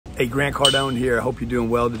Hey, Grant Cardone here. I hope you're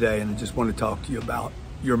doing well today, and I just want to talk to you about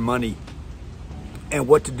your money and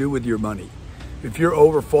what to do with your money. If you're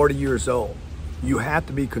over 40 years old, you have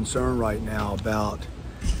to be concerned right now about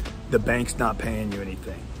the banks not paying you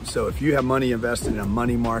anything. So if you have money invested in a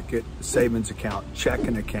money market, savings account,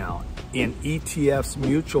 checking account, in ETFs,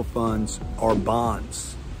 mutual funds, or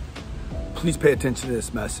bonds, please pay attention to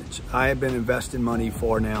this message. I have been investing money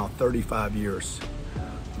for now 35 years.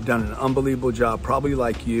 I've done an unbelievable job, probably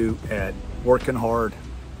like you, at working hard,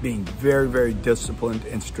 being very, very disciplined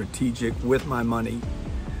and strategic with my money.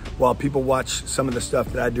 While people watch some of the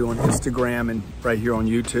stuff that I do on Instagram and right here on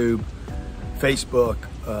YouTube, Facebook,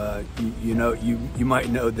 you might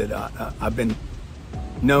know that I've been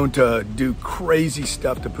known to do crazy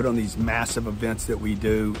stuff to put on these massive events that we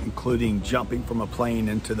do, including jumping from a plane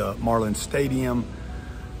into the Marlins Stadium,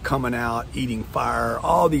 coming out, eating fire,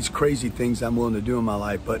 all these crazy things I'm willing to do in my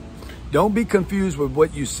life. But don't be confused with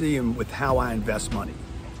what you see and with how I invest money.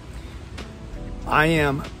 I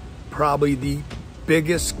am probably the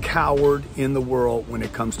biggest coward in the world when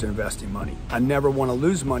it comes to investing money. I never want to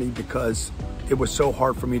lose money because it was so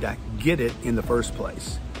hard for me to get it in the first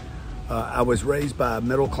place. I was raised by a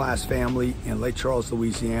middle-class family in Lake Charles,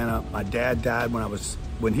 Louisiana. My dad died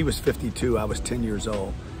when he was 52. I was 10 years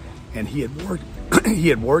old, and he had worked. He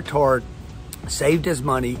had worked hard, saved his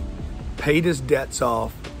money, paid his debts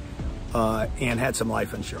off, and had some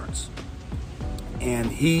life insurance.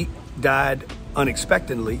 And he died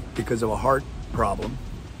unexpectedly because of a heart problem,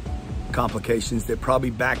 complications that probably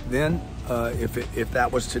back then, if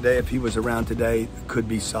that was today, if he was around today, could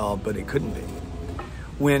be solved, but it couldn't be.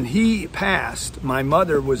 When he passed, my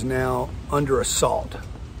mother was now under assault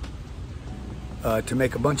to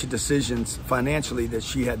make a bunch of decisions financially that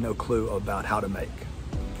she had no clue about how to make.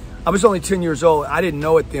 I was only 10 years old. I didn't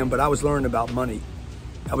know it then, but I was learning about money.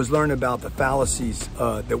 I was learning about the fallacies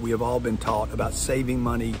that we have all been taught about saving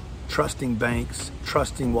money, trusting banks,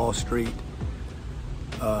 trusting Wall Street,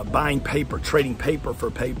 buying paper, trading paper for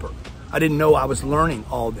paper. I didn't know I was learning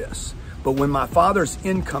all this. But when my father's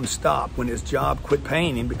income stopped, when his job quit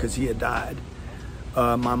paying him because he had died,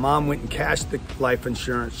 my mom went and cashed the life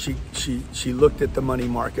insurance. She looked at the money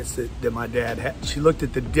markets that my dad had. She looked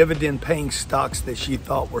at the dividend-paying stocks that she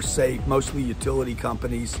thought were safe, mostly utility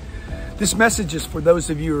companies. This message is for those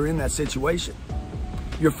of you who are in that situation.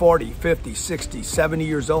 You're 40, 50, 60, 70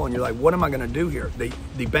 years old, and you're like, what am I gonna do here? The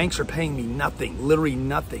banks are paying me nothing, literally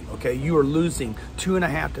nothing, okay? You are losing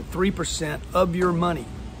 2.5% to 3% of your money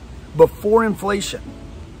before inflation.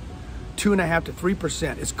 2.5% to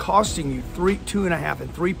 3% is costing you 2.5%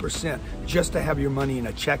 and 3% just to have your money in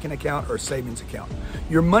a checking account or a savings account.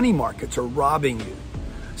 Your money markets are robbing you.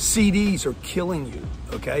 CDs are killing you,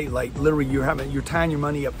 okay? Like literally you're tying your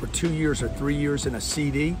money up for 2 years or 3 years in a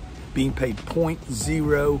CD, being paid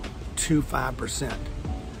 0.025%.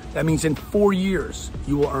 That means in 4 years,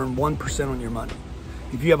 you will earn 1% on your money.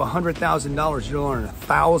 If you have $100,000, you'll earn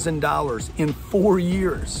 $1,000 in 4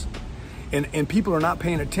 years. And people are not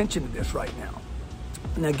paying attention to this right now.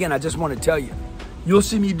 And again, I just want to tell you, you'll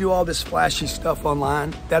see me do all this flashy stuff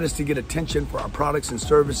online. That is to get attention for our products and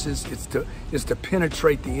services. It's to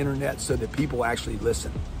penetrate the internet so that people actually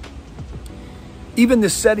listen. Even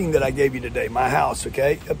this setting that I gave you today, my house,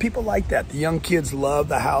 okay? People like that. The young kids love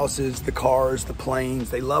the houses, the cars, the planes.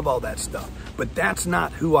 They love all that stuff. But that's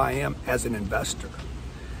not who I am as an investor.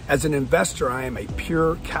 As an investor, I am a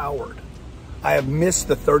pure coward. I have missed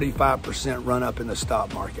the 35% run up in the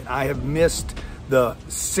stock market. I have missed the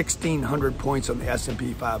 1,600 points on the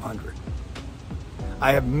S&P 500.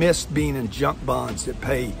 I have missed being in junk bonds that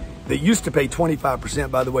used to pay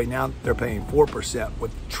 25%, by the way, now they're paying 4%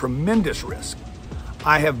 with tremendous risk.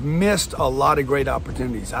 I have missed a lot of great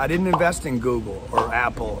opportunities. I didn't invest in Google or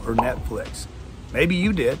Apple or Netflix. Maybe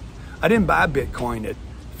you did. I didn't buy Bitcoin at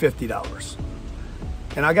 $50.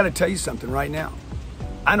 And I gotta tell you something right now.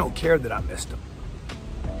 I don't care that I missed them.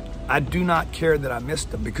 I do not care that I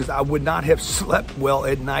missed them because I would not have slept well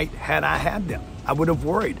at night had I had them. I would have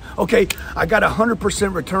worried. Okay, I got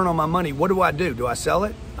 100% return on my money. What do? Do I sell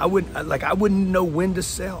it? I wouldn't know when to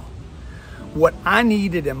sell. What I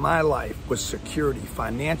needed in my life was security,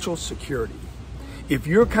 financial security. If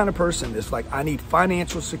you're a kind of person that's like, I need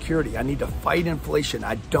financial security, I need to fight inflation,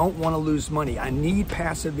 I don't want to lose money, I need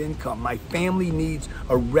passive income, my family needs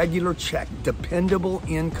a regular check, dependable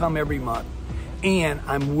income every month, and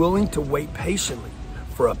I'm willing to wait patiently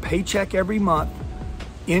for a paycheck every month,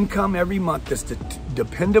 income every month that's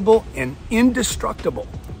dependable and indestructible.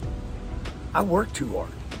 I work too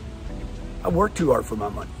hard. I work too hard for my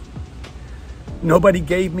money. Nobody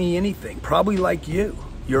gave me anything, probably like you.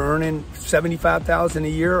 You're earning $75,000 a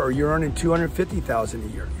year, or you're earning $250,000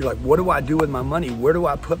 a year. You're like, what do I do with my money? Where do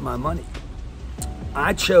I put my money?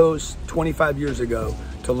 I chose 25 years ago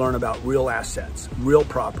to learn about real assets, real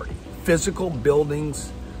property, physical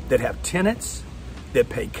buildings that have tenants, that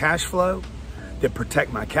pay cash flow, that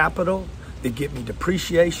protect my capital, that give me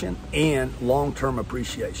depreciation and long-term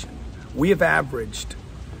appreciation. We have averaged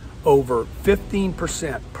over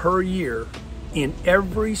 15% per year in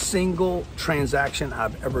every single transaction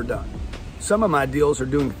I've ever done. Some of my deals are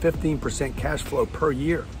doing 15% cash flow per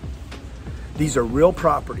year. These are real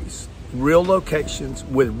properties, real locations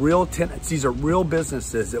with real tenants. These are real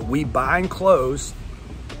businesses that we buy and close,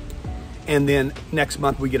 and then next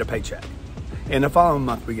month we get a paycheck. And the following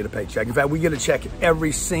month we get a paycheck. In fact, we get a check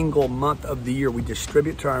every single month of the year. We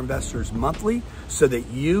distribute to our investors monthly so that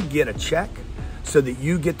you get a check, so that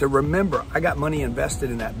you get to remember, I got money invested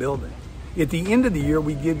in that building. At the end of the year,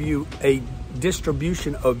 we give you a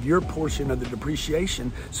distribution of your portion of the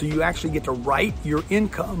depreciation, so you actually get to write your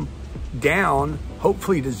income down,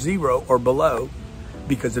 hopefully to zero or below,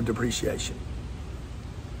 because of depreciation.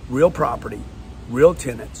 Real property, real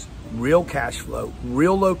tenants, real cash flow,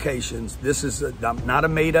 real locations. This is not a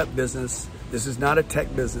made-up business. This is not a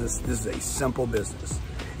tech business. This is a simple business.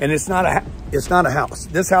 And it's not a house.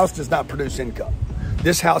 This house does not produce income.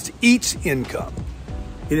 This house eats income.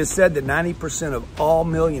 It is said that 90% of all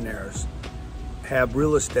millionaires have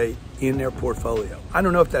real estate in their portfolio. I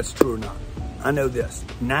don't know if that's true or not. I know this: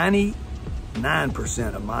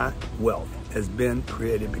 99% of my wealth has been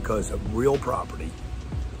created because of real property,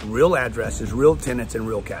 real addresses, real tenants, and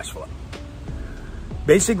real cash flow.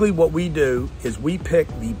 Basically, what we do is we pick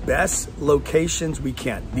the best locations we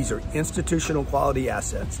can. These are institutional quality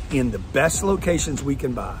assets in the best locations we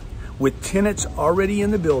can buy, with tenants already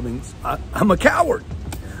in the buildings. I'm a coward.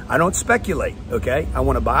 I don't speculate, okay? I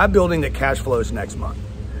want to buy a building that cash flows next month.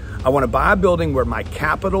 I want to buy a building where my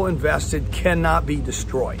capital invested cannot be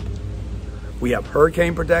destroyed. We have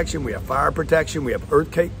hurricane protection, we have fire protection, we have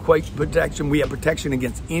earthquake protection, we have protection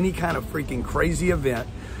against any kind of freaking crazy event,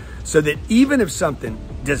 so that even if something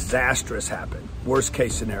disastrous happened, worst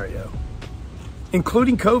case scenario,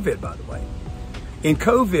 including COVID, by the way. In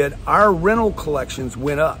COVID, our rental collections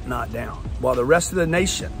went up, not down. While the rest of the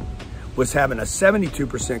nation was having a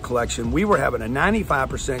 72% collection, we were having a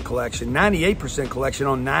 95% collection, 98% collection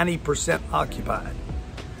on 90% occupied.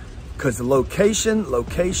 Because the location,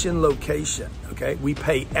 okay? We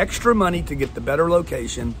pay extra money to get the better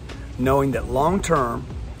location, knowing that long term,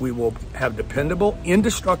 we will have dependable,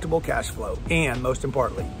 indestructible cash flow. And most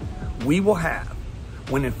importantly, we will have,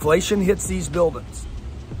 when inflation hits these buildings,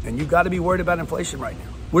 and you got to be worried about inflation right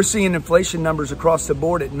now. We're seeing inflation numbers across the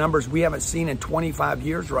board at numbers we haven't seen in 25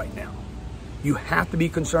 years right now. You have to be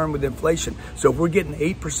concerned with inflation. So if we're getting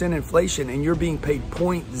 8% inflation and you're being paid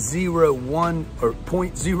 0.01 or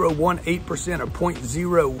 0.018% or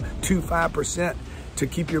 0.025% to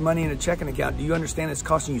keep your money in a checking account, do you understand it's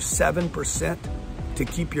costing you 7% to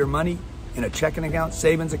keep your money in a checking account,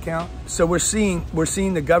 savings account? So we're seeing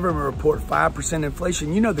the government report 5%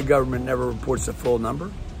 inflation. You know the government never reports the full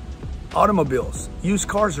number. Automobiles, used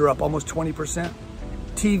cars are up almost 20%.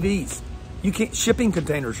 TVs, shipping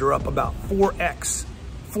containers are up about 4x,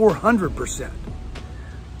 400%.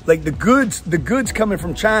 Like the goods coming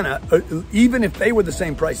from China, even if they were the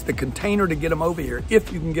same price, the container to get them over here,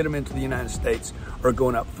 if you can get them into the United States, are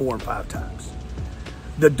going up 4 and 5 times.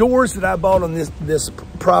 The doors that I bought on this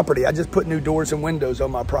property, I just put new doors and windows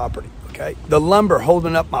on my property, okay? The lumber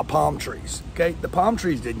holding up my palm trees, okay? The palm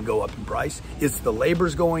trees didn't go up in price. It's the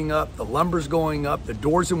labor's going up, the lumber's going up, the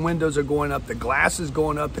doors and windows are going up, the glass is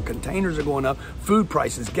going up, the containers are going up, food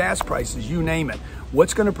prices, gas prices, you name it.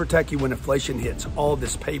 What's gonna protect you when inflation hits? All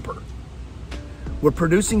this paper. We're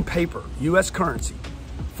producing paper, US currency,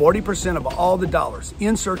 40% of all the dollars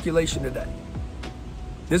in circulation today.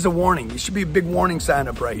 There's a warning. There should be a big warning sign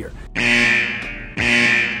up right here.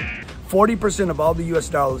 40% of all the US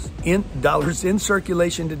dollars in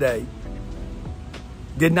circulation today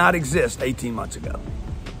did not exist 18 months ago.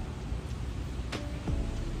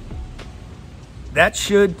 That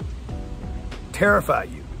should terrify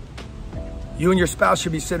you. You and your spouse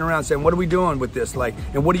should be sitting around saying, what are we doing with this? Like,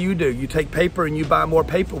 and what do? You take paper and you buy more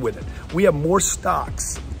paper with it. We have more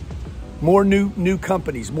stocks, more new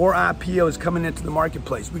companies, more IPOs coming into the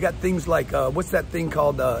marketplace. We got things like, what's that thing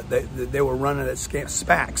called, they were running at scam,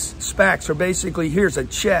 SPACs. SPACs are basically, here's a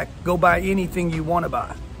check, go buy anything you want to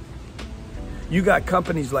buy. You got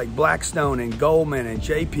companies like Blackstone and Goldman and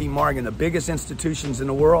JP Morgan, the biggest institutions in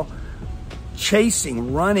the world,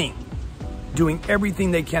 chasing, running, doing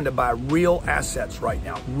everything they can to buy real assets right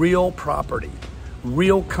now, real property,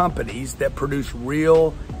 real companies that produce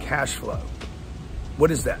real cash flow.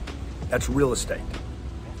 What is that? That's real estate.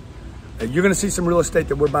 You're going to see some real estate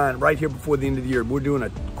that we're buying right here before the end of the year. We're doing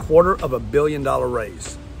 $250 million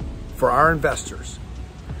raise for our investors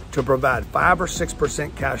to provide 5 or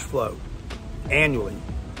 6% cash flow annually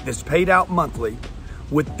that's paid out monthly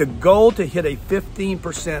with the goal to hit a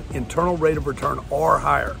 15% internal rate of return or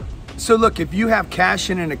higher. So look, if you have cash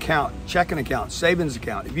in an account, checking account, savings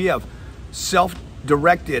account, if you have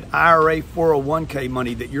self-directed IRA 401k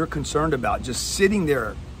money that you're concerned about just sitting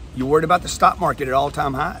there, you're worried about the stock market at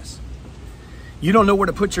all-time highs, you don't know where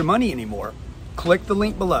to put your money anymore, click the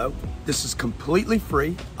link below. This is completely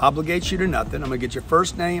free, obligates you to nothing. I'm gonna get your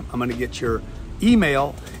first name, I'm gonna get your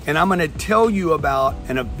email, and I'm gonna tell you about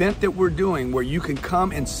an event that we're doing where you can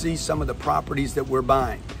come and see some of the properties that we're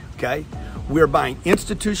buying, okay? We're buying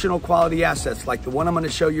institutional quality assets like the one I'm gonna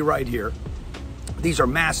show you right here. These are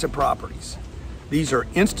massive properties. These are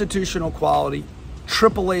institutional quality,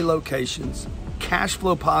 AAA locations, cash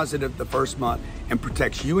flow positive the first month, and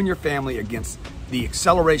protects you and your family against the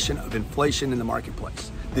acceleration of inflation in the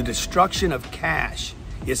marketplace. The destruction of cash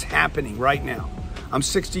is happening right now. I'm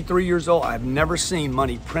 63 years old. I've never seen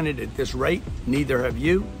money printed at this rate. Neither have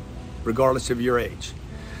you, regardless of your age.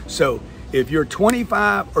 So if you're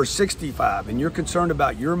 25 or 65 and you're concerned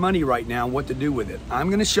about your money right now and what to do with it, I'm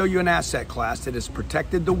going to show you an asset class that has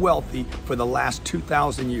protected the wealthy for the last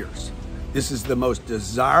 2,000 years. This is the most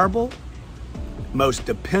desirable, most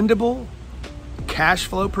dependable, cash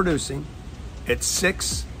flow producing at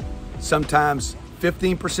 6, sometimes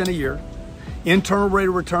 15% a year. Internal rate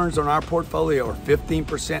of returns on our portfolio are 15%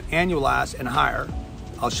 annualized and higher.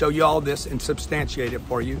 I'll show you all this and substantiate it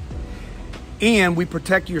for you. And we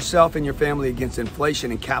protect yourself and your family against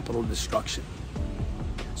inflation and capital destruction.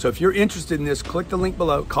 So if you're interested in this, click the link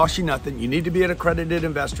below. It costs you nothing. You need to be an accredited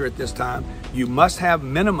investor at this time. You must have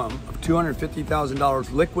minimum of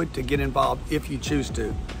 $250,000 liquid to get involved if you choose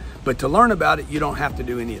to. But to learn about it, you don't have to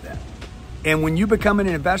do any of that. And when you become an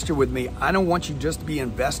investor with me, I don't want you just to be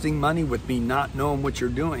investing money with me not knowing what you're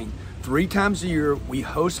doing. 3 times a year, we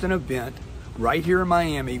host an event right here in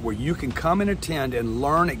Miami where you can come and attend and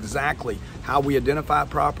learn exactly how we identify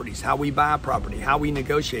properties, how we buy property, how we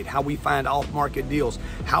negotiate, how we find off-market deals,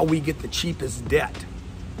 how we get the cheapest debt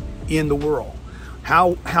in the world,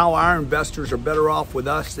 how our investors are better off with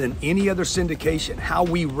us than any other syndication, how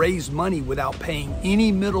we raise money without paying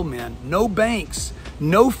any middlemen, no banks,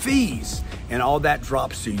 no fees, and all that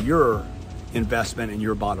drops to your investment and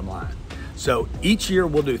your bottom line. So each year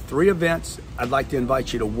we'll do 3 events. I'd like to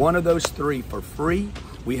invite you to one of those 3 for free.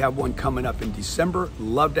 We have one coming up in December.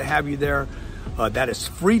 Love to have you there. That is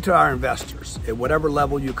free to our investors. At whatever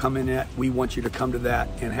level you come in at, we want you to come to that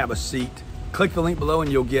and have a seat. Click the link below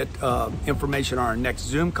and you'll get information on our next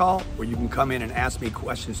Zoom call where you can come in and ask me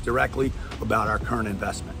questions directly about our current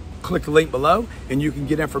investment. Click the link below and you can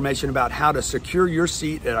get information about how to secure your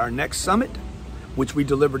seat at our next summit, which we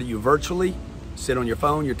deliver to you virtually. Sit on your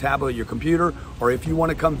phone, your tablet, your computer, or if you want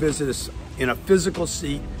to come visit us in a physical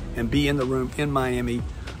seat and be in the room in Miami,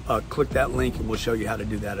 click that link and we'll show you how to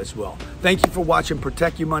do that as well. Thank you for watching.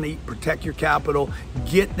 Protect your money, protect your capital.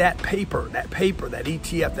 Get that paper, that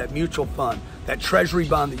ETF, that mutual fund, that treasury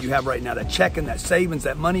bond that you have right now, that checking, that savings,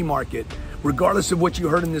 that money market. Regardless of what you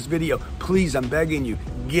heard in this video, please, I'm begging you,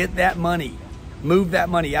 get that money. Move that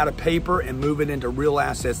money out of paper and move it into real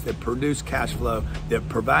assets that produce cash flow, that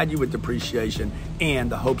provide you with depreciation and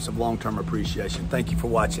the hopes of long-term appreciation. Thank you for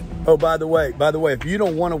watching. Oh, by the way, if you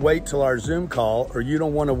don't want to wait till our Zoom call, or you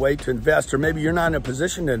don't want to wait to invest, or maybe you're not in a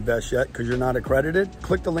position to invest yet because you're not accredited,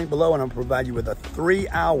 click the link below and I'll provide you with a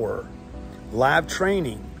 3-hour live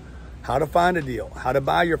training, how to find a deal, how to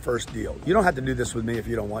buy your first deal. You don't have to do this with me if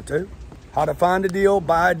you don't want to. How to find a deal,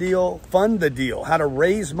 buy a deal, fund the deal, how to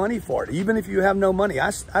raise money for it, even if you have no money. I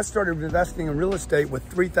started investing in real estate with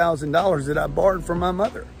 $3,000 that I borrowed from my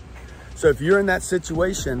mother. So if you're in that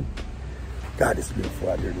situation, God, it's beautiful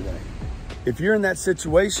out here today. If you're in that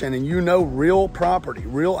situation and you know real property,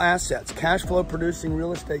 real assets, cash flow producing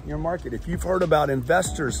real estate in your market, if you've heard about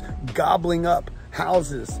investors gobbling up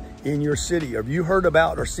houses in your city, or if you heard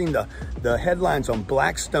about or seen the headlines on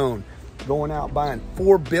Blackstone going out buying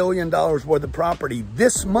 $4 billion worth of property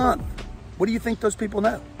this month, what do you think those people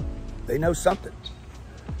know? They know something.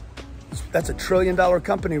 That's a $1 trillion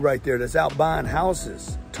company right there that's out buying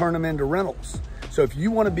houses, turn them into rentals. So if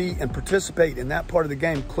you want to be and participate in that part of the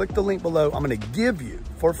game, click the link below. I'm going to give you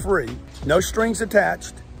for free, no strings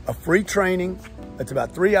attached, a free training that's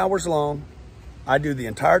about 3 hours long. I do the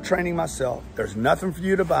entire training myself. There's nothing for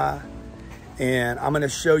you to buy. And I'm going to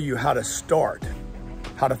show you how to start,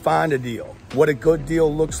 how to find a deal, what a good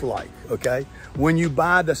deal looks like, okay? When you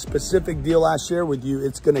buy the specific deal I share with you,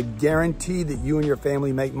 it's gonna guarantee that you and your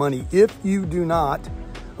family make money. If you do not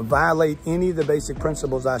violate any of the basic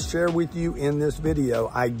principles I share with you in this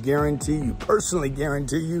video, I guarantee you, personally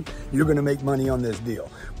guarantee you, you're gonna make money on this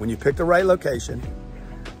deal. When you pick the right location,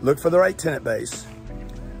 look for the right tenant base,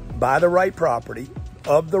 buy the right property,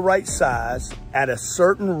 of the right size, at a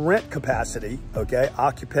certain rent capacity, okay,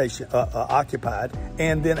 occupied,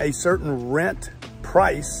 and then a certain rent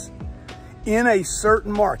price in a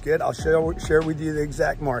certain market. I'll share with you the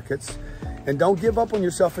exact markets. And don't give up on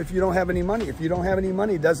yourself if you don't have any money. If you don't have any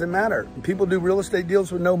money, it doesn't matter. People do real estate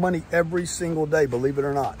deals with no money every single day, believe it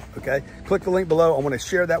or not, okay? Click the link below. I want to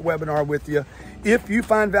share that webinar with you. If you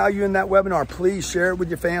find value in that webinar, please share it with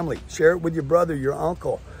your family. Share it with your brother, your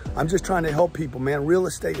uncle. I'm just trying to help people, man. Real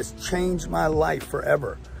estate has changed my life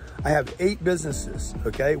forever. I have 8 businesses,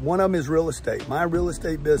 okay? One of them is real estate. My real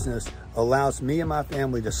estate business allows me and my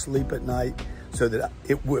family to sleep at night so that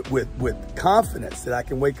with confidence that I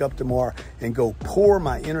can wake up tomorrow and go pour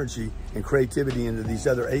my energy and creativity into these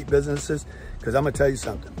other 8 businesses. Because I'm gonna tell you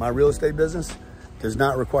something, my real estate business does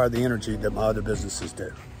not require the energy that my other businesses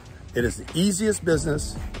do. It is the easiest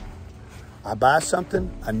business. I buy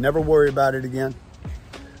something, I never worry about it again.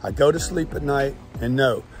 I go to sleep at night and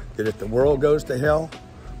know that if the world goes to hell,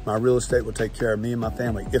 my real estate will take care of me and my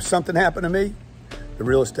family. If something happened to me, the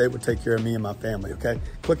real estate will take care of me and my family, okay?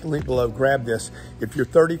 Click the link below, grab this. If you're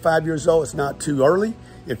 35 years old, it's not too early.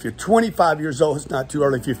 If you're 25 years old, it's not too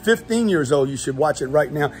early. If you're 15 years old, you should watch it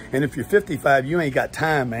right now. And if you're 55, you ain't got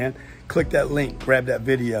time, man. Click that link, grab that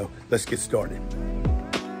video. Let's get started.